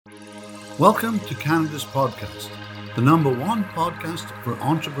Welcome to Canada's podcast, the number one podcast for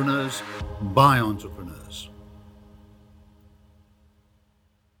entrepreneurs by entrepreneurs.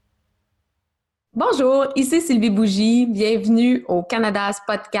 Bonjour, ici Sylvie Bougie. Bienvenue au Canada's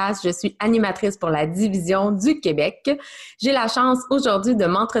Podcast. Je suis animatrice pour la division du Québec. J'ai la chance aujourd'hui de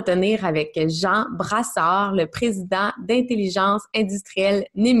m'entretenir avec Jean Brassard, le président d'intelligence industrielle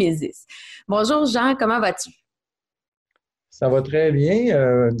Nemesis. Bonjour Jean, comment vas-tu? Ça va très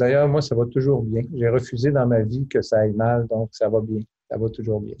bien. D'ailleurs, moi, ça va toujours bien. J'ai refusé dans ma vie que ça aille mal, donc ça va bien. Ça va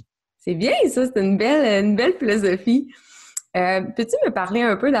toujours bien. C'est bien ça, c'est une belle philosophie. Peux-tu me parler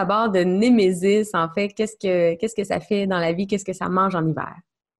un peu d'abord de Nemesis, en fait? Qu'est-ce que ça fait dans la vie? Qu'est-ce que ça mange en hiver?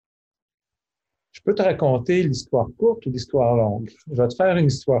 Je peux te raconter l'histoire courte ou l'histoire longue. Je vais te faire une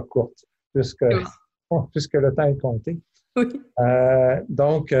histoire courte, puisque le temps est compté. Oui.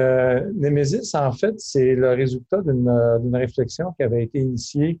 Nemesis, en fait, c'est le résultat d'une réflexion qui avait été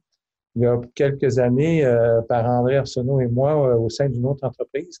initiée il y a quelques années par André Arsenault et moi au sein d'une autre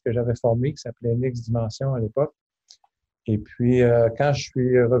entreprise que j'avais formée qui s'appelait Next Dimension à l'époque. Et puis, quand je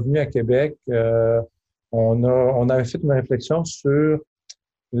suis revenu à Québec, on avait fait une réflexion sur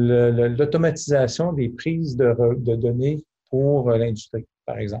l'automatisation des prises de données pour l'industrie,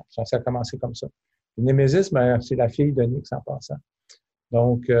 par exemple. Ça a commencé comme ça. Nemesis, c'est la fille de Nix en passant.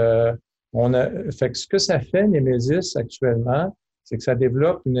 Donc, fait que ce que ça fait, Nemesis, actuellement, c'est que ça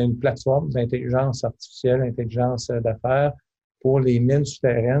développe une plateforme d'intelligence artificielle, intelligence d'affaires pour les mines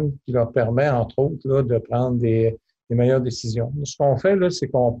souterraines qui leur permet, entre autres, là, de prendre des meilleures décisions. Ce qu'on fait, là, c'est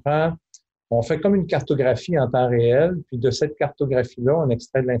on fait comme une cartographie en temps réel, puis de cette cartographie-là, on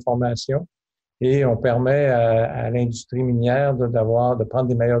extrait de l'information et on permet à l'industrie minière de prendre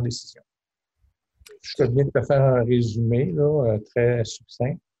des meilleures décisions. Je viens de te faire un résumé là, très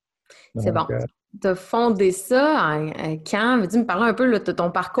succinct. C'est bon. Tu as fondé ça quand? Veux-tu me parler un peu là, de ton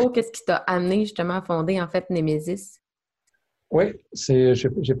parcours? Qu'est-ce qui t'a amené justement à fonder en fait Nemesis? Oui,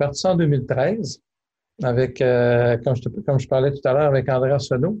 j'ai parti ça en 2013 avec, comme je parlais tout à l'heure, avec André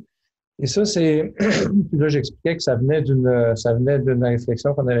Arsenault. Et ça, puis là, j'expliquais que ça venait d'une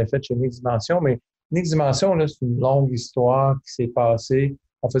réflexion qu'on avait faite chez Next Dimension. Mais Next Dimension, là, c'est une longue histoire qui s'est passée.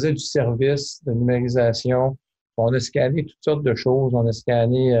 On faisait du service de numérisation. On a scanné toutes sortes de choses. On a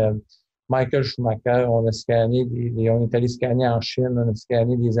scanné Michael Schumacher. On est allé scanner en Chine. On a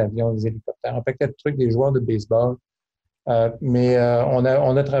scanné des avions, des hélicoptères. On fait quelques trucs des joueurs de baseball. Mais on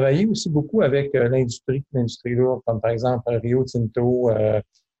a travaillé aussi beaucoup avec l'industrie lourde, comme par exemple Rio Tinto,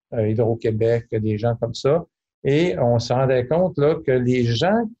 Hydro-Québec, des gens comme ça. Et on se rendait compte là, que les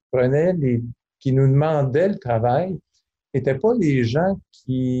gens qui nous demandaient le travail n'étaient pas les gens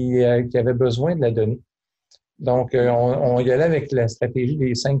qui avaient besoin de la donnée. Donc, on y allait avec la stratégie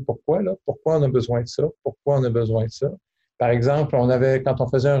des 5 pourquoi. Là. Pourquoi on a besoin de ça? Pourquoi on a besoin de ça? Par exemple, quand on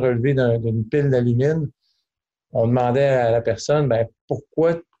faisait un relevé d'une pile d'alumine, on demandait à la personne,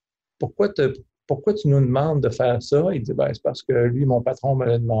 pourquoi tu nous demandes de faire ça? Il dit, c'est parce que lui, mon patron me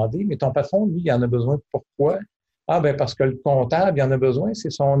l'a demandé. Mais ton patron, lui, il en a besoin. Pourquoi? Parce que le comptable, il en a besoin. C'est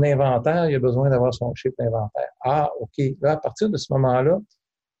son inventaire. Il a besoin d'avoir son chiffre d'inventaire. OK. Là, à partir de ce moment-là,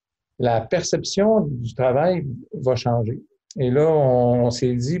 la perception du travail va changer. Et là, on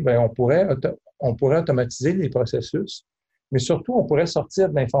s'est dit, on pourrait automatiser les processus, mais surtout, on pourrait sortir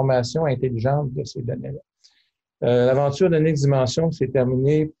de l'information intelligente de ces données-là. L'aventure de Next Dimension s'est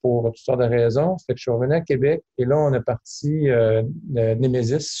terminée pour toutes sortes de raisons. Fait que je suis revenu à Québec et là, on est parti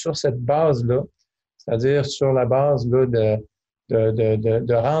Nemesis sur cette base-là, c'est-à-dire sur la base là,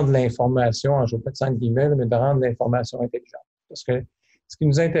 de rendre l'information, je ne vais pas dire entre guillemets, mais de rendre l'information intelligente. Parce que ce qui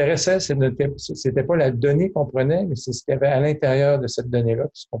nous intéressait, c'était pas la donnée qu'on prenait, mais c'est ce qu'il y avait à l'intérieur de cette donnée-là,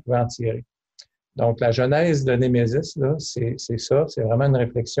 ce qu'on pouvait en tirer. Donc, la genèse de Nemesis, là, c'est ça, c'est vraiment une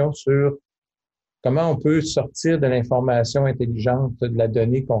réflexion sur comment on peut sortir de l'information intelligente de la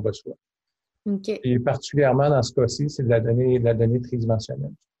donnée qu'on reçoit. Okay. Et particulièrement dans ce cas-ci, c'est de la donnée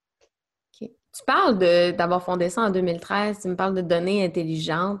tridimensionnelle. Okay. Tu parles d'avoir fondé ça en 2013, tu me parles de données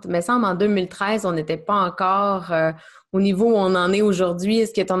intelligentes, mais semble en 2013, on n'était pas encore au niveau où on en est aujourd'hui.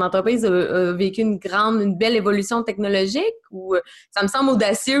 Est-ce que ton entreprise a vécu une belle évolution technologique ou ça me semble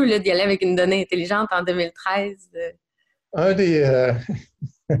audacieux là, d'y aller avec une donnée intelligente en 2013?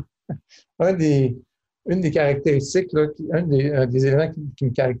 Une des caractéristiques, là, un des éléments qui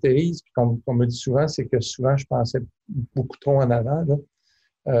me caractérise, puis qu'on me dit souvent, c'est que souvent, je pensais beaucoup trop en avant. Là.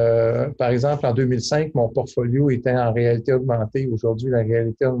 Par exemple, en 2005, mon portfolio était en réalité augmentée. Aujourd'hui, la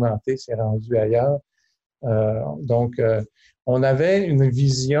réalité augmentée s'est rendue ailleurs. On avait une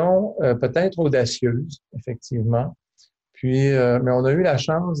vision peut-être audacieuse, effectivement. Puis, mais on a eu la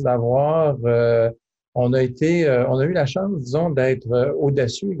chance d'avoir on a eu la chance, disons, d'être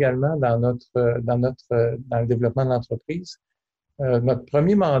audacieux également dans le développement de l'entreprise. Notre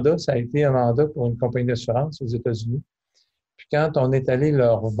premier mandat, ça a été un mandat pour une compagnie d'assurance aux États-Unis. Puis quand on est allé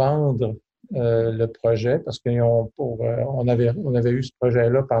leur vendre le projet, parce on avait eu ce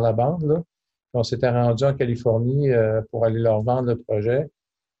projet-là par la bande, là, on s'était rendu en Californie pour aller leur vendre le projet.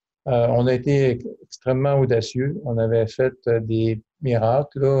 On a été extrêmement audacieux. On avait fait des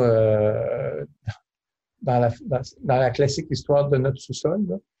miracles là, dans la classique histoire de notre sous-sol.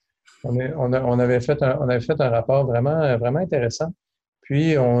 Là. On avait fait un rapport vraiment, vraiment intéressant.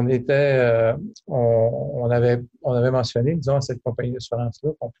 Puis on avait mentionné, disons, à cette compagnie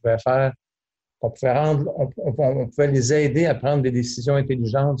d'assurance-là qu'on pouvait les aider à prendre des décisions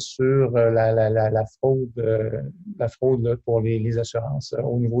intelligentes sur la fraude là, pour les assurances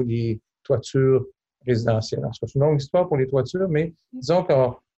au niveau des toitures résidentielles. Alors, c'est une longue histoire pour les toitures, mais disons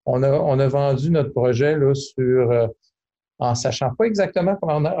qu'on a vendu notre projet là, en sachant pas exactement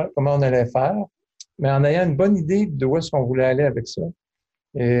comment on allait faire, mais en ayant une bonne idée de où est-ce qu'on voulait aller avec ça.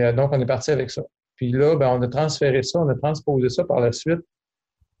 Et donc, on est parti avec ça. Puis là, on a transféré ça, on a transposé ça par la suite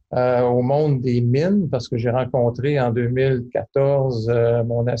au monde des mines, parce que j'ai rencontré en 2014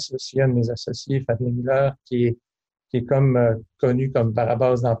 mon associé, un de mes associés, Fabien Miller, qui est comme connu comme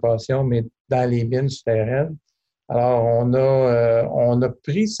Barabas dans la passion, mais dans les mines souterraines. Alors, on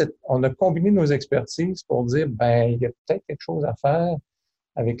a combiné nos expertises pour dire, il y a peut-être quelque chose à faire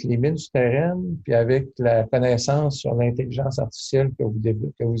avec les mines souterraines, puis avec la connaissance sur l'intelligence artificielle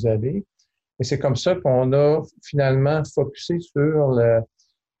que vous avez. Et c'est comme ça qu'on a finalement focusé sur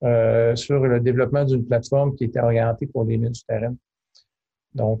le développement d'une plateforme qui était orientée pour les mines souterraines.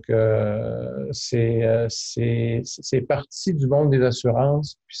 Donc, c'est parti du monde des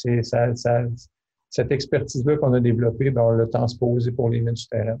assurances, puis cette expertise-là qu'on a développée, on l'a transposée pour les mines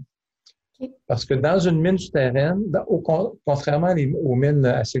souterraines. Okay. Parce que dans une mine souterraine, contrairement aux mines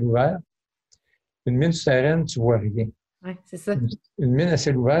à ciel ouvert, une mine souterraine, tu vois rien. Oui, c'est ça. Une mine à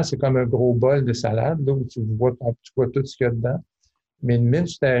ciel ouvert, c'est comme un gros bol de salade, là, où tu vois tout ce qu'il y a dedans. Mais une mine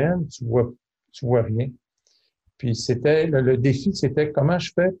souterraine, tu vois rien. Puis le défi, c'était comment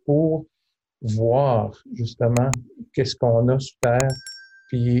je fais pour voir justement qu'est-ce qu'on a sous terre,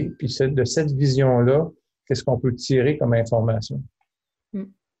 puis de cette vision-là, qu'est-ce qu'on peut tirer comme information.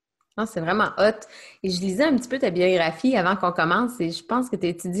 Ah, c'est vraiment hot. Et je lisais un petit peu ta biographie avant qu'on commence et je pense que tu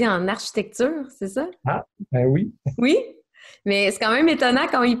étudies en architecture, c'est ça? Ah, ben oui. Oui? Mais c'est quand même étonnant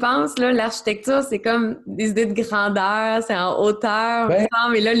quand on y pense, là, l'architecture, c'est comme des idées de grandeur, c'est en hauteur,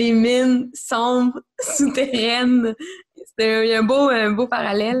 mais là, les mines sombres, souterraines. Il y a un beau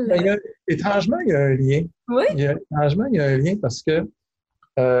parallèle. Étrangement, il y a un lien. Oui? Étrangement, il y a un lien parce que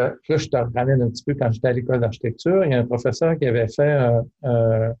là, je te ramène un petit peu quand j'étais à l'école d'architecture, il y a un professeur qui avait fait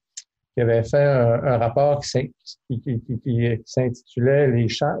un rapport qui s'intitulait « Les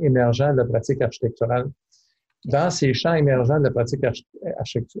champs émergents de la pratique architecturale ». Dans ces champs émergents de la pratique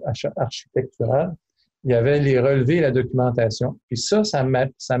architecturale, il y avait les relevés et la documentation. Puis ça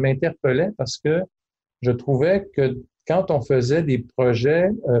m'interpellait parce que je trouvais que quand on faisait des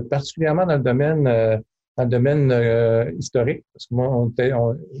projets, particulièrement dans le domaine historique, parce que moi,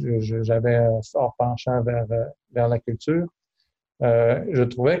 j'avais un fort penchant vers la culture, je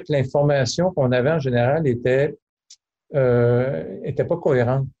trouvais que l'information qu'on avait en général était pas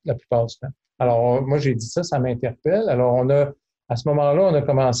cohérente la plupart du temps. Alors, moi, j'ai dit ça m'interpelle. Alors, à ce moment-là, on a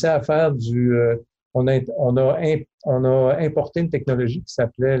commencé à faire on a importé une technologie qui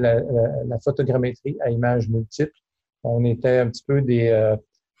s'appelait la photogrammétrie à images multiples. On était un petit peu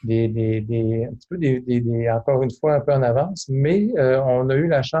encore une fois, un peu en avance, mais on a eu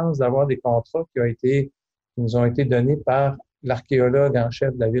la chance d'avoir des contrats qui nous ont été donnés par l'archéologue en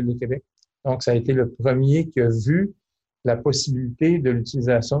chef de la Ville de Québec. Donc, ça a été le premier qui a vu la possibilité de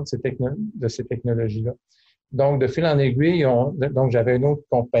l'utilisation de ces technologies-là. Donc, de fil en aiguille, donc j'avais une autre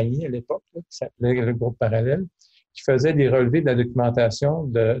compagnie à l'époque qui s'appelait le Groupe Parallèle, qui faisait des relevés de la documentation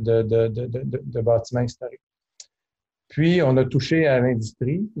de bâtiments historiques. Puis, on a touché à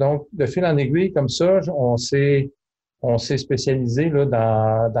l'industrie. Donc, de fil en aiguille, comme ça, on s'est spécialisé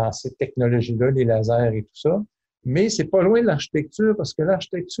là, dans ces technologies-là, les lasers et tout ça. Mais c'est pas loin de l'architecture, parce que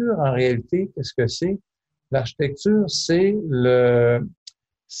l'architecture, en réalité, qu'est-ce que c'est? L'architecture,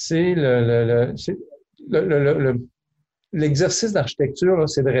 l'exercice d'architecture,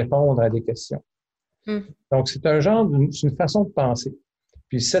 c'est de répondre à des questions. Donc, c'est une façon de penser.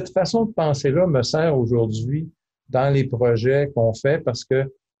 Puis cette façon de penser-là me sert aujourd'hui dans les projets qu'on fait parce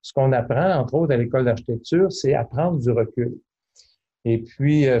que ce qu'on apprend, entre autres, à l'école d'architecture, c'est à prendre du recul. Et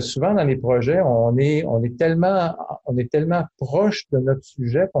puis, souvent dans les projets, on est tellement proche de notre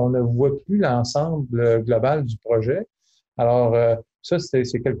sujet qu'on ne voit plus l'ensemble global du projet. Alors, ça,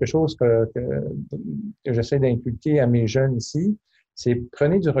 c'est quelque chose que j'essaie d'inculquer à mes jeunes ici. C'est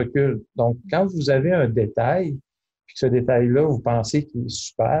prenez du recul. Donc, quand vous avez un détail, puis que ce détail-là, vous pensez qu'il est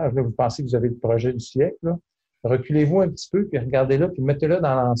super, là, vous pensez que vous avez le projet du siècle, là, reculez-vous un petit peu, puis regardez-le, puis mettez-le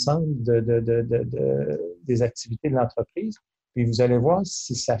dans l'ensemble des activités de l'entreprise, puis vous allez voir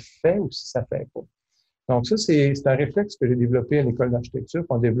si ça fait ou si ça fait pas. Donc, ça, c'est un réflexe que j'ai développé à l'école d'architecture,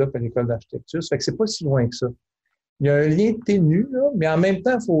 qu'on développe à l'école d'architecture. Ça fait que c'est pas si loin que ça. Il y a un lien ténu, là, mais en même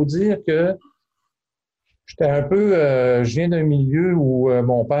temps, il faut dire que j'étais un peu, je viens d'un milieu où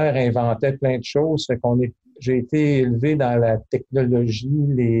mon père inventait plein de choses. Fait j'ai été élevé dans la technologie,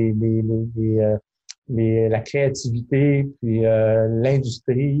 la créativité, puis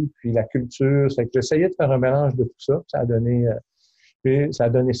l'industrie, puis la culture. Fait que j'essayais de faire un mélange de tout ça. Ça a donné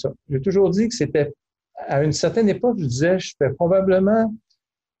ça. J'ai toujours dit que c'était, à une certaine époque, je disais, je fais probablement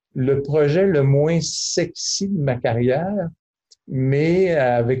le projet le moins sexy de ma carrière, mais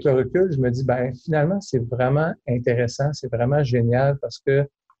avec le recul, je me dis, ben finalement, c'est vraiment intéressant, c'est vraiment génial parce que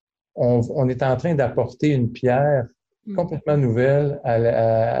on est en train d'apporter une pierre complètement nouvelle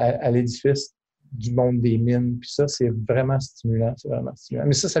à l'édifice du monde des mines. Puis ça, c'est vraiment stimulant, c'est vraiment stimulant.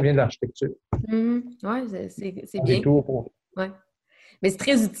 Mais ça vient de l'architecture. Oui, c'est bien. Ouais. Mais c'est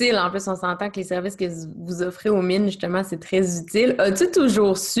très utile. En plus, on s'entend que les services que vous offrez aux mines, justement, c'est très utile. As-tu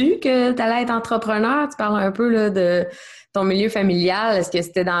toujours su que tu allais être entrepreneur? Tu parles un peu là, de ton milieu familial. Est-ce que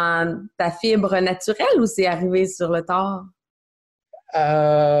c'était dans ta fibre naturelle ou c'est arrivé sur le tard?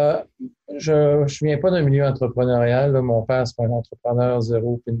 Je viens pas d'un milieu entrepreneurial. Là. Mon père, c'est pas un entrepreneur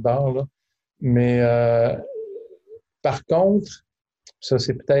zéro puis une barre. Là. Mais par contre, ça,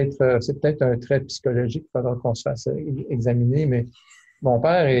 c'est peut-être un trait psychologique qu'il faudra qu'on se fasse examiner, mais mon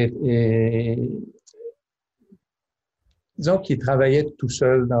père disons qu'il travaillait tout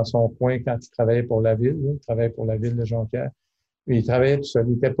seul dans son coin quand il travaillait pour la ville. Il travaillait pour la ville de Jonquière. Il travaillait tout seul.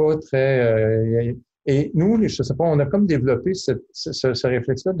 Il n'était pas très... et nous, je sais pas, on a comme développé ce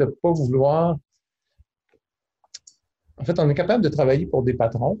réflexe-là de ne pas vouloir... En fait, on est capable de travailler pour des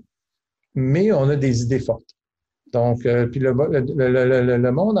patrons, mais on a des idées fortes. Donc, puis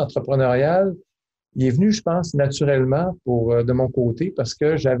le monde entrepreneurial, il est venu, je pense, naturellement de mon côté parce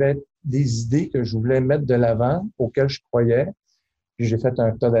que j'avais des idées que je voulais mettre de l'avant, auxquelles je croyais. Puis j'ai fait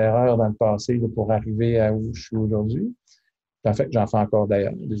un tas d'erreurs dans le passé là, pour arriver à où je suis aujourd'hui. En fait, j'en fais encore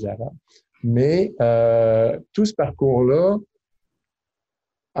d'ailleurs des erreurs. Mais tout ce parcours-là,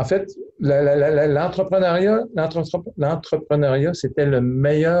 en fait, l'entrepreneuriat, c'était le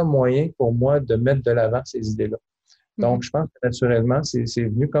meilleur moyen pour moi de mettre de l'avant ces idées-là. Donc, je pense que naturellement, c'est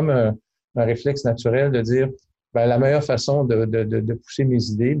venu comme un réflexe naturel de dire, ben, la meilleure façon de pousser mes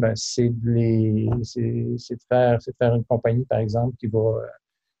idées, ben, c'est de faire une compagnie, par exemple, qui va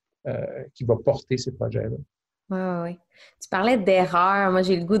porter ces projets-là. Oui. Tu parlais d'erreur. Moi,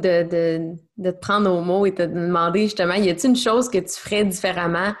 j'ai le goût de te prendre au mot et de te demander justement, y a-t-il une chose que tu ferais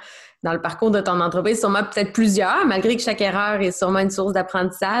différemment dans le parcours de ton entreprise? Sûrement peut-être plusieurs, malgré que chaque erreur est sûrement une source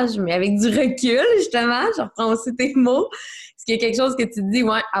d'apprentissage, mais avec du recul, justement, je reprends aussi tes mots. Est-ce qu'il y a quelque chose que tu te dis,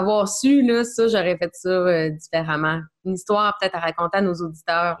 ouais, avoir su, là, ça, j'aurais fait ça différemment? Une histoire peut-être à raconter à nos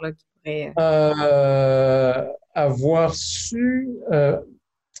auditeurs là, qui pourraient...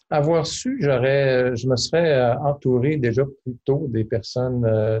 Avoir su, je me serais entouré déjà plus tôt des personnes,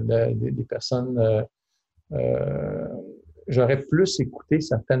 j'aurais plus écouté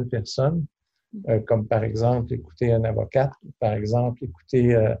certaines personnes, comme par exemple écouter un avocat, par exemple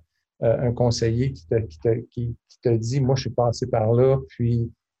écouter un conseiller qui te dit, moi je suis passé par là,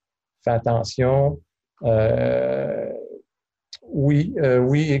 puis fais attention. Oui.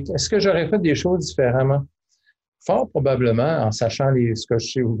 Est-ce que j'aurais fait des choses différemment? Fort probablement, en sachant ce que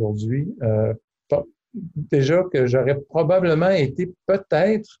je sais aujourd'hui, déjà que j'aurais probablement été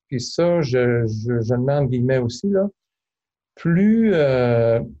peut-être, puis ça, je le mets en guillemets aussi, là, plus...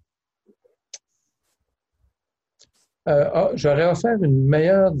 j'aurais offert une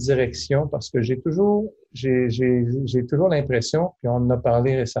meilleure direction parce que j'ai toujours l'impression, puis on en a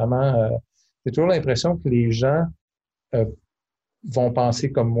parlé récemment, j'ai toujours l'impression que les gens vont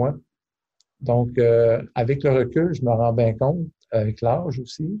penser comme moi. Donc, avec le recul, je me rends bien compte, avec l'âge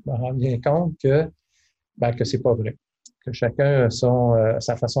aussi, je me rends bien compte que c'est pas vrai. Que chacun a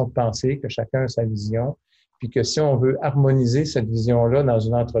sa façon de penser, que chacun a sa vision, puis que si on veut harmoniser cette vision-là dans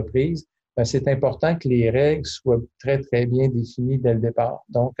une entreprise, ben, c'est important que les règles soient très, très bien définies dès le départ.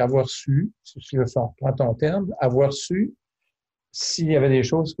 Donc, avoir su, si je reprends ton terme, avoir su s'il y a des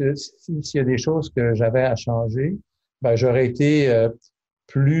choses que j'avais à changer, ben, j'aurais été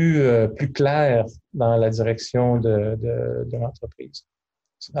plus clair dans la direction de l'entreprise.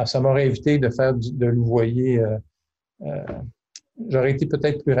 Ça m'aurait évité de faire de louvoyer. J'aurais été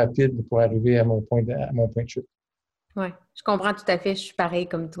peut-être plus rapide pour arriver à mon point de chute. Oui, je comprends tout à fait. Je suis pareil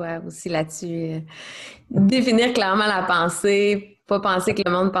comme toi aussi là-dessus. Définir clairement la pensée, pas penser que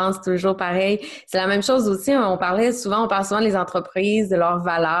le monde pense toujours pareil. C'est la même chose aussi. On parle souvent les entreprises, de leurs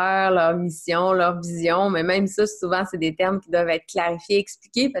valeurs, leur mission, leur vision, mais même ça, souvent, c'est des termes qui doivent être clarifiés,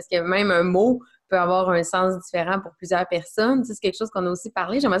 expliqués, parce que même un mot peut avoir un sens différent pour plusieurs personnes. Tu sais, c'est quelque chose qu'on a aussi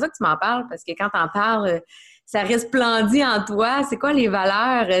parlé. J'aimerais ça que tu m'en parles, parce que quand tu en parles, ça resplendit en toi. C'est quoi les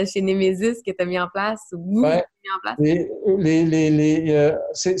valeurs chez Nemesis que tu as mis en place ou vous avez Ouais. mis en place?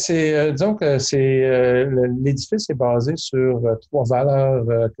 Disons que l'édifice est basé sur trois valeurs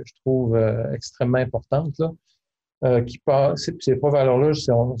que je trouve extrêmement importantes, là, ces trois valeurs-là,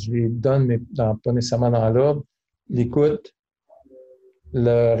 je les donne, mais pas nécessairement dans l'ordre. L'écoute,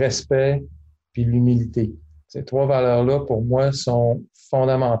 le respect, puis l'humilité. Ces trois valeurs-là, pour moi, sont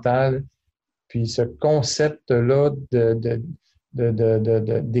fondamentales. Puis ce concept-là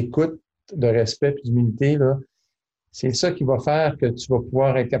d'écoute, de respect et d'humilité, là, c'est ça qui va faire que tu vas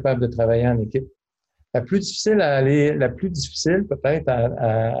pouvoir être capable de travailler en équipe. La plus difficile peut-être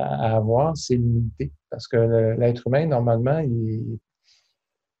à avoir, c'est l'humilité. Parce que l'être humain, normalement,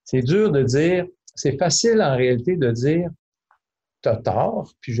 c'est dur de dire, c'est facile en réalité de dire, t'as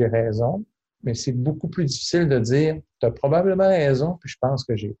tort, puis j'ai raison, mais c'est beaucoup plus difficile de dire, t'as probablement raison, puis je pense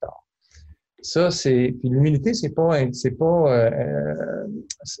que j'ai tort. Puis l'humilité, ça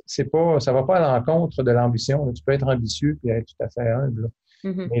va pas à l'encontre de l'ambition. Tu peux être ambitieux puis être tout à fait humble.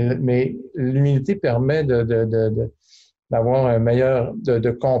 Mm-hmm. Mais l'humilité permet d'avoir de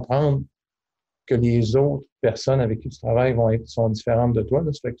comprendre que les autres personnes avec qui tu travailles sont différentes de toi.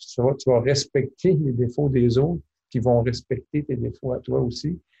 Là. Ça fait que tu vas respecter les défauts des autres, qui vont respecter tes défauts à toi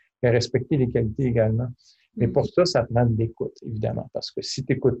aussi, et respecter les qualités également. Mais pour ça prend de l'écoute, évidemment, parce que si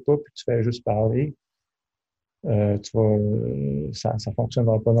tu n'écoutes pas puis tu fais juste parler, ça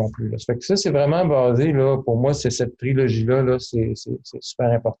fonctionnera pas non plus. Là. Ça fait que ça, c'est vraiment basé, là, pour moi, c'est cette trilogie-là, là, c'est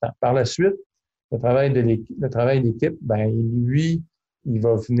super important. Par la suite, le travail d'équipe, ben, lui, il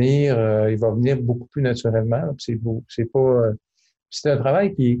va venir beaucoup plus naturellement. C'est un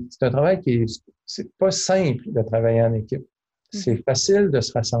travail c'est pas simple de travailler en équipe. C'est facile de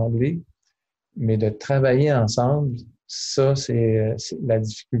se rassembler, mais de travailler ensemble, ça, c'est la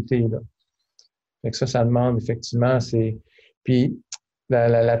difficulté, là. Fait que ça demande effectivement, Puis,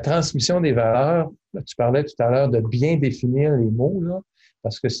 la transmission des valeurs, là, tu parlais tout à l'heure de bien définir les mots, là,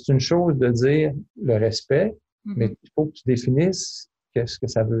 parce que c'est une chose de dire le respect, mais il faut que tu définisses qu'est-ce que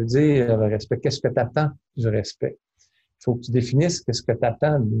ça veut dire, le respect. Qu'est-ce que tu attends du respect? Il faut que tu définisses qu'est-ce que tu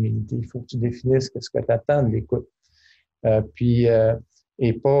attends de l'humilité. Il faut que tu définisses qu'est-ce que tu attends de l'écoute. Puis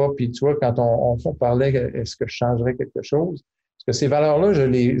tu vois, quand on parlait, est-ce que je changerais quelque chose? Parce que ces valeurs-là, je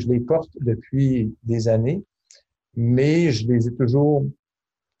les porte depuis des années, mais je les ai toujours,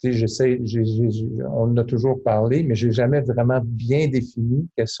 tu sais, on en a toujours parlé, mais j'ai jamais vraiment bien défini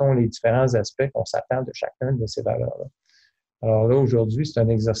quels sont les différents aspects qu'on s'attend de chacun de ces valeurs-là. Alors là, aujourd'hui, c'est un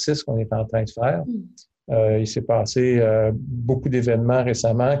exercice qu'on est en train de faire. Il s'est passé beaucoup d'événements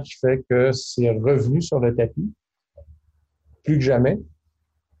récemment qui fait que c'est revenu sur le tapis, plus que jamais.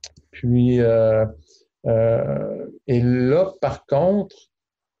 Puis, et là, par contre,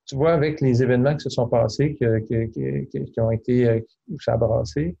 tu vois, avec les événements qui se sont passés, qui ont été, où ça a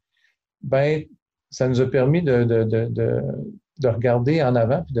brassé, ben, ça nous a permis de regarder en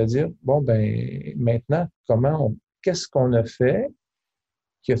avant puis de dire, bon, ben, maintenant, qu'est-ce qu'on a fait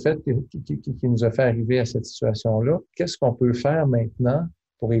qui nous a fait arriver à cette situation-là? Qu'est-ce qu'on peut faire maintenant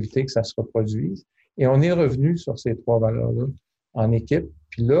pour éviter que ça se reproduise? Et on est revenu sur ces trois valeurs-là en équipe.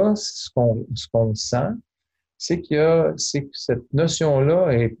 Puis là, ce qu'on sent, c'est que cette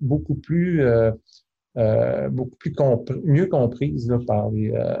notion-là est beaucoup plus mieux comprise là, par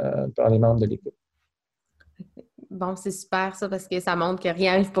les membres de l'équipe. Bon, c'est super ça, parce que ça montre que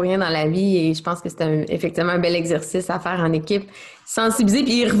rien n'arrive pour rien dans la vie et je pense que c'est effectivement un bel exercice à faire en équipe. Sensibiliser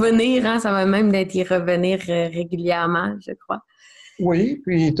puis y revenir, hein, ça va même d'être y revenir régulièrement, je crois. Oui,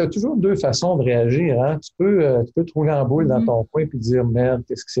 puis tu as toujours deux façons de réagir. Hein? Tu peux te rouler en boule dans ton coin puis dire « Merde,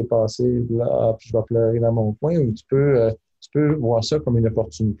 qu'est-ce qui s'est passé? Là, puis je vais pleurer dans mon coin. » Ou tu peux voir ça comme une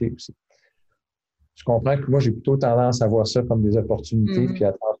opportunité aussi. Je comprends que moi, j'ai plutôt tendance à voir ça comme des opportunités puis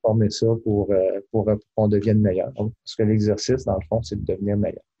à transformer ça pour qu'on devienne meilleur. Parce que l'exercice, dans le fond, c'est de devenir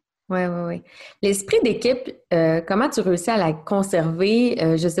meilleur. Oui. L'esprit d'équipe, comment tu réussis à la conserver?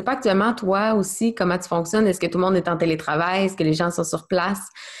 Je ne sais pas actuellement, toi aussi, comment tu fonctionnes. Est-ce que tout le monde est en télétravail? Est-ce que les gens sont sur place?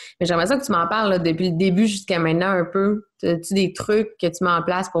 Mais j'aimerais ça que tu m'en parles là, depuis le début jusqu'à maintenant un peu. As-tu des trucs que tu mets en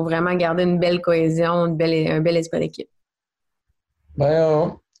place pour vraiment garder une belle cohésion, un bel esprit d'équipe?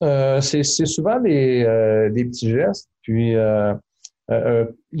 Ben, c'est souvent des petits gestes. Puis,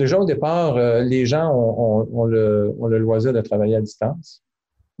 déjà au départ, les gens ont le loisir de travailler à distance,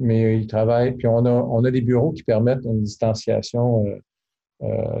 mais ils travaillent. Puis, on a des bureaux qui permettent une distanciation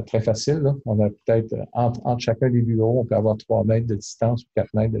très facile, là. On a peut-être, entre chacun des bureaux, on peut avoir 3 mètres de distance ou 4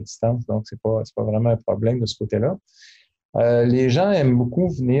 mètres de distance. Donc, c'est pas vraiment un problème de ce côté-là. Les gens aiment beaucoup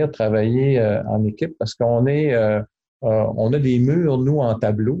venir travailler en équipe parce qu'on on a des murs, nous, en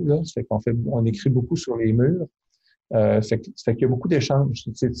tableau, là. Ça fait on écrit beaucoup sur les murs. Ça fait qu'il y a beaucoup d'échanges.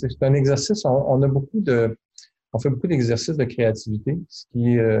 C'est un exercice, on fait beaucoup d'exercices de créativité,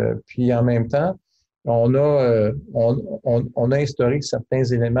 puis en même temps, on a instauré certains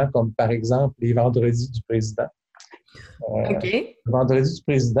éléments comme, par exemple, les vendredis du président. OK. Le vendredi du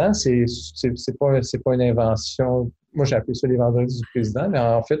président, c'est pas une invention. Moi, j'ai appelé ça les vendredis du président, mais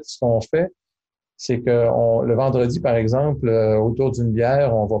en fait, ce qu'on fait, c'est que le vendredi, par exemple, autour d'une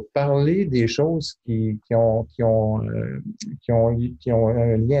bière, on va parler des choses qui ont un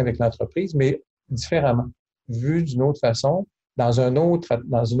lien avec l'entreprise, mais différemment, vu d'une autre façon, dans une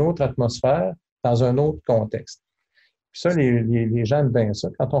autre atmosphère, dans un autre contexte. Puis ça, les gens aiment bien ça.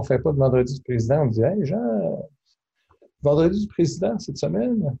 Quand on ne fait pas de vendredi du président, on dit « Hey, Jean, vendredi du président cette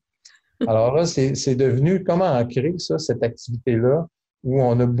semaine? » Alors là, c'est devenu comment ancrer ça, cette activité-là, où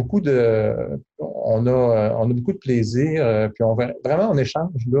on a beaucoup de plaisir, puis vraiment on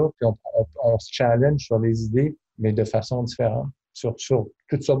échange là, puis on se challenge sur les idées, mais de façon différente, sur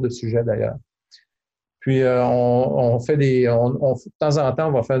toutes sortes de sujets d'ailleurs. Puis on fait de temps en temps,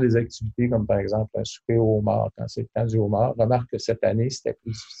 on va faire des activités comme par exemple un souper au homard quand c'est le temps du homard. Remarque que cette année, c'était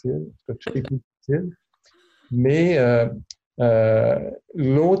plus difficile, tout est plus difficile. Mais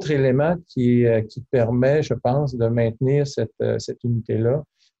l'autre élément qui permet, je pense, de maintenir cette unité-là,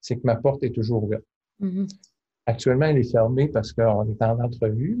 c'est que ma porte est toujours ouverte. Mm-hmm. Actuellement, elle est fermée parce qu'on est en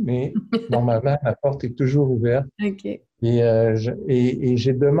entrevue, mais normalement, ma porte est toujours ouverte. OK. Et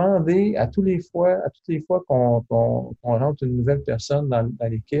j'ai demandé à toutes les fois qu'on rentre une nouvelle personne dans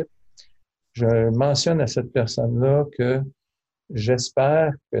l'équipe, je mentionne à cette personne-là que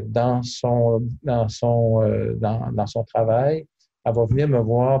j'espère que dans son travail, elle va venir me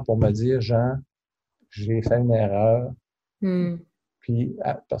voir pour me dire, Jean, j'ai fait une erreur. Mm. Puis,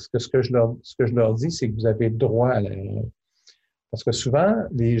 parce que ce que je leur dis, c'est que vous avez droit à l'erreur. Parce que souvent,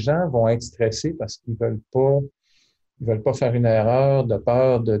 les gens vont être stressés parce qu'ils veulent pas faire une erreur de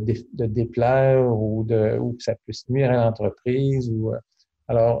peur de déplaire ou que ça puisse nuire à l'entreprise.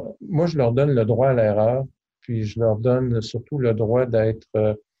 Alors, moi, je leur donne le droit à l'erreur, puis je leur donne surtout le droit de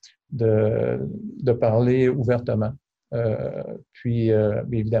parler ouvertement. Puis,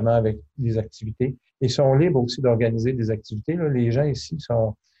 évidemment, avec des activités. Ils sont libres aussi d'organiser des activités. Là. Les gens ici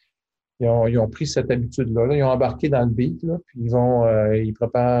ils ont pris cette habitude-là. Là. Ils ont embarqué dans le beat, là, puis ils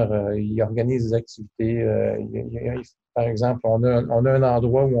préparent, ils organisent des activités. Par exemple, on a un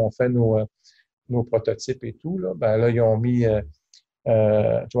endroit où on fait nos prototypes et tout. Là. Ben là, ils ont mis, tu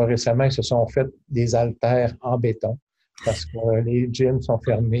vois, récemment, ils se sont fait des haltères en béton parce que les gyms sont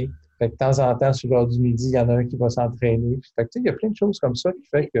fermés. Fait que de temps en temps, sur l'heure du midi, il y en a un qui va s'entraîner. Fait que, tu sais, il y a plein de choses comme ça qui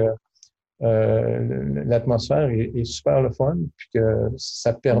fait que l'atmosphère est super le fun, puis que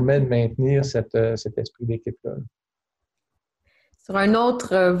ça permet de maintenir cet esprit d'équipe-là. Sur un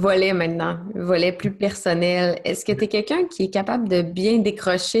autre volet maintenant, un volet plus personnel, est-ce que tu es quelqu'un qui est capable de bien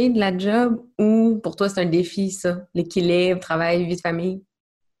décrocher de la job ou pour toi c'est un défi, ça, l'équilibre, travail, vie de famille?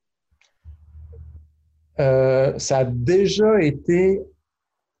 Ça a déjà été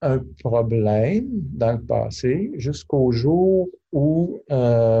un problème dans le passé, jusqu'au jour où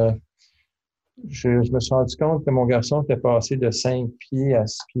je me suis rendu compte que mon garçon était passé de 5 pieds à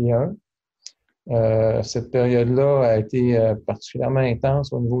 6 pieds 1. Cette période-là a été particulièrement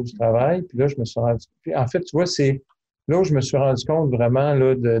intense au niveau du travail. Puis là, je me suis rendu... Puis en fait, tu vois, c'est là où je me suis rendu compte vraiment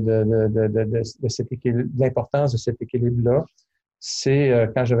là, de l'importance de cet équilibre-là. C'est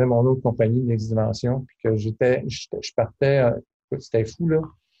quand j'avais mon autre compagnie d'Exdimension, puis que je partais, c'était fou, là.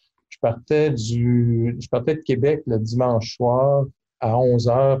 Je partais de Québec le dimanche soir à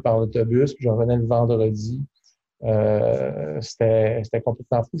 11h par l'autobus, puis je revenais le vendredi. C'était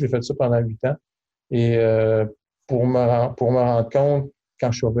complètement fou. J'ai fait ça pendant 8 ans. Et pour me rendre compte,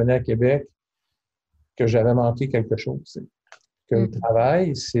 quand je suis revenu à Québec, que j'avais manqué quelque chose. Que le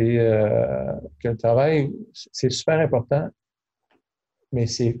travail, c'est super important, mais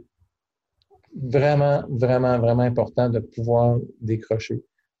c'est vraiment, vraiment, vraiment important de pouvoir décrocher.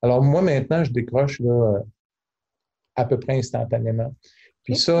 Alors moi, maintenant, je décroche là, à peu près instantanément.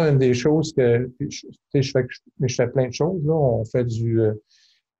 Puis ça, une des choses que je fais plein de choses, là. On fait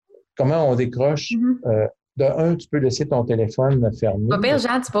comment on décroche. De un, tu peux laisser ton téléphone fermé. Pas pire,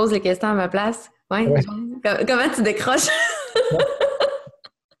 Jean, tu poses les questions à ma place. Ouais. Ouais. Comment tu décroches?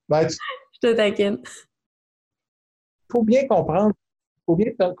 Ben, Je te taquine. faut bien comprendre.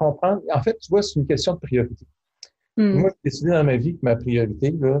 En fait, tu vois, c'est une question de priorité. Moi, j'ai décidé dans ma vie que ma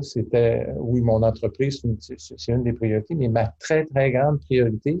priorité, là, c'était, oui, mon entreprise, c'est une des priorités, mais ma très, très grande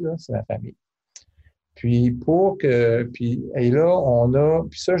priorité, là, c'est ma famille. Puis et là,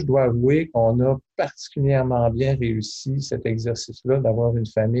 puis ça, je dois avouer qu'on a particulièrement bien réussi cet exercice-là d'avoir une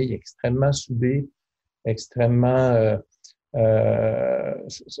famille extrêmement soudée, extrêmement,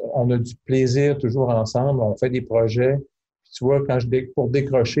 on a du plaisir toujours ensemble, on fait des projets. Puis tu vois, pour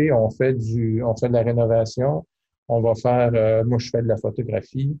décrocher, on fait de la rénovation. On va faire, moi, je fais de la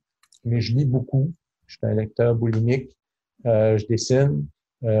photographie, mais je lis beaucoup. Je suis un lecteur boulimique. Je dessine.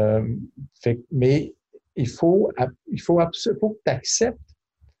 Mais il faut que tu acceptes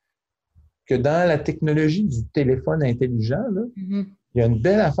que dans la technologie du téléphone intelligent, là, il y a une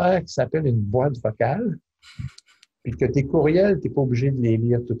belle affaire qui s'appelle une boîte vocale, puis que tes courriels, tu n'es pas obligé de les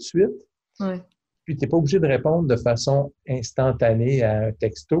lire tout de suite. Ouais. Puis tu n'es pas obligé de répondre de façon instantanée à un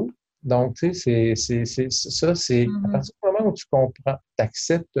texto. Donc, tu sais, à partir du moment où tu comprends, tu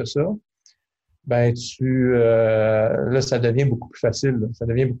acceptes ça, ben là, ça devient beaucoup plus facile. Là. Ça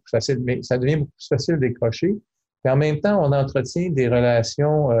devient beaucoup plus facile, mais ça devient beaucoup plus facile de décrocher. Puis en même temps, on entretient des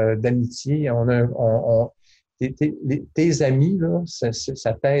relations d'amitié. Tes amis, là,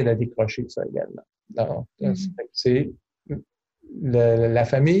 ça t'aide à décrocher ça également. Donc, c'est la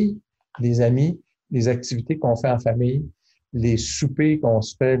famille, les amis, les activités qu'on fait en famille, les soupers qu'on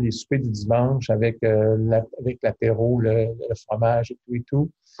se fait, les soupers du dimanche avec l'apéro, le fromage et tout.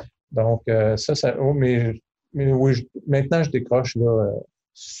 Donc, mais oui, maintenant, je décroche là,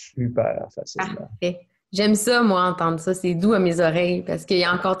 super facilement. Parfait. J'aime ça, moi, entendre ça. C'est doux à mes oreilles parce qu'il y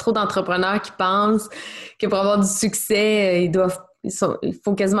a encore trop d'entrepreneurs qui pensent que pour avoir du succès, il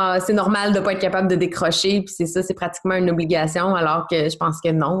faut quasiment, c'est normal de ne pas être capable de décrocher. Puis c'est pratiquement une obligation, alors que je pense que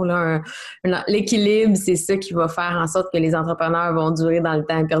non. Là, l'équilibre, c'est ça qui va faire en sorte que les entrepreneurs vont durer dans le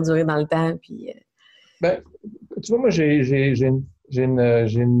temps, perdurer dans le temps. Puis, Ben, tu vois, moi, j'ai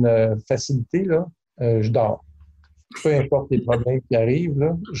une facilité, là. Je dors. Peu importe les problèmes qui arrivent,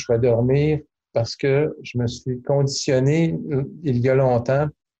 là, je vais dormir parce que je me suis conditionné il y a longtemps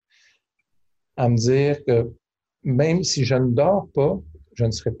à me dire que même si je ne dors pas, je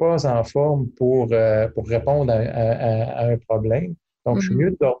ne serai pas en forme pour répondre à un problème. Donc, je suis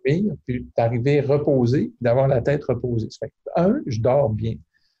mieux de dormir, puis d'arriver reposé, d'avoir la tête reposée. Ça fait que, je dors bien.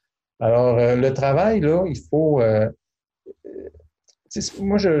 Alors, le travail, là, il faut...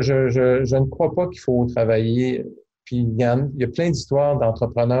 moi, je ne crois pas qu'il faut travailler. Puis, il y a plein d'histoires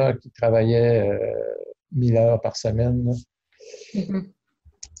d'entrepreneurs qui travaillaient 1000 heures par semaine.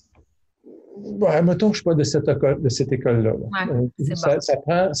 Ouais, mettons que je ne suis pas de cette école-là. Ouais,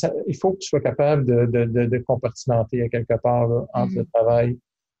 il faut que tu sois capable de compartimenter à quelque part là, entre le travail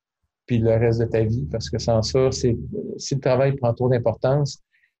puis le reste de ta vie, parce que sans ça, si le travail prend trop d'importance,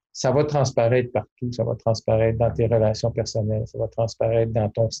 ça va transparaître partout. Ça va transparaître dans tes relations personnelles, ça va transparaître dans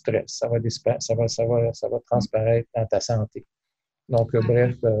ton stress, ça va transparaître dans ta santé. Donc,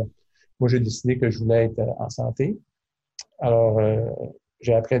 bref, moi, j'ai décidé que je voulais être en santé. Alors,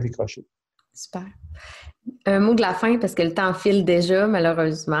 j'ai appris à décrocher. Super. Un mot de la fin, parce que le temps file déjà,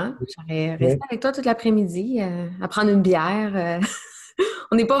 malheureusement. J'aurais resté avec toi toute l'après-midi à prendre une bière.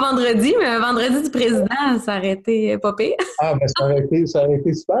 On n'est pas vendredi, mais un vendredi du président, ça aurait été pas pire. Ah, ben ça aurait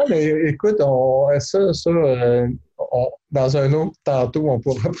été super. Mais écoute, dans un autre tantôt, on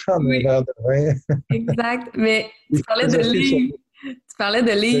pourra prendre un verre de vin. Exact. Mais tu parlais de livres. Tu parlais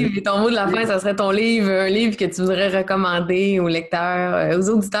de livres et ton mot de la fin, ça serait un livre que tu voudrais recommander aux lecteurs, aux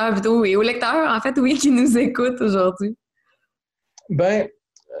auditeurs plutôt, et aux lecteurs, en fait, oui, qui nous écoutent aujourd'hui. Ben,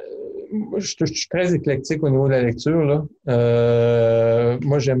 je suis très éclectique au niveau de la lecture, là.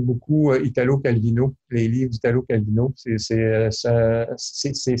 Moi, j'aime beaucoup Italo Calvino, les livres d'Italo Calvino. C'est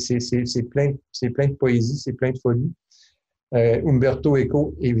plein de poésie, c'est plein de folie. Umberto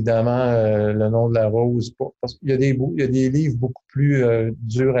Eco, évidemment, Le nom de la rose. Parce qu'il y a des livres beaucoup plus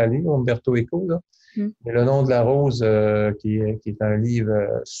durs à lire, Umberto Eco, là. Mais Le nom de la rose, qui est un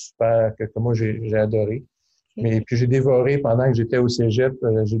livre super que moi j'ai adoré. Mais puis j'ai dévoré, pendant que j'étais au cégep,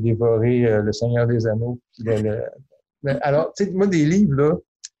 j'ai dévoré Le Seigneur des Anneaux. Alors, tu sais, moi, des livres, là,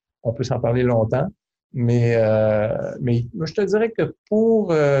 on peut s'en parler longtemps, mais moi, je te dirais que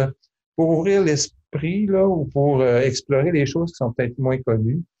pour ouvrir l'esprit, là, ou pour explorer des choses qui sont peut-être moins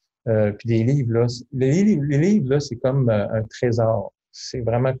connues, puis les livres, là, c'est comme un trésor. c'est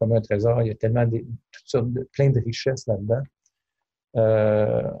vraiment comme un trésor. Il y a tellement toutes sortes plein de richesses là-dedans.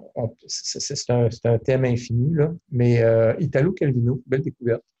 C'est un thème infini, là. Mais Italo Calvino, belle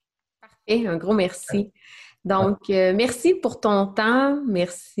découverte. Parfait, un gros merci. Ouais. Donc, merci pour ton temps.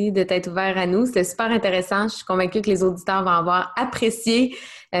 Merci de t'être ouvert à nous. C'était super intéressant. Je suis convaincue que les auditeurs vont avoir apprécié.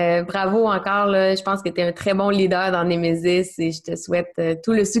 Bravo encore, là. Je pense que tu es un très bon leader dans Némésis et je te souhaite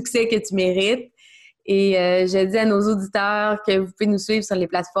tout le succès que tu mérites. Et je dis à nos auditeurs que vous pouvez nous suivre sur les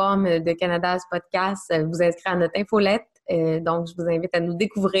plateformes de Canada's Podcast, vous inscrire à notre infolette. Donc, je vous invite à nous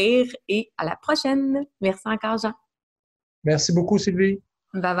découvrir et à la prochaine. Merci encore, Jean. Merci beaucoup, Sylvie.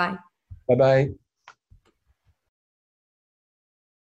 Bye bye. Bye bye.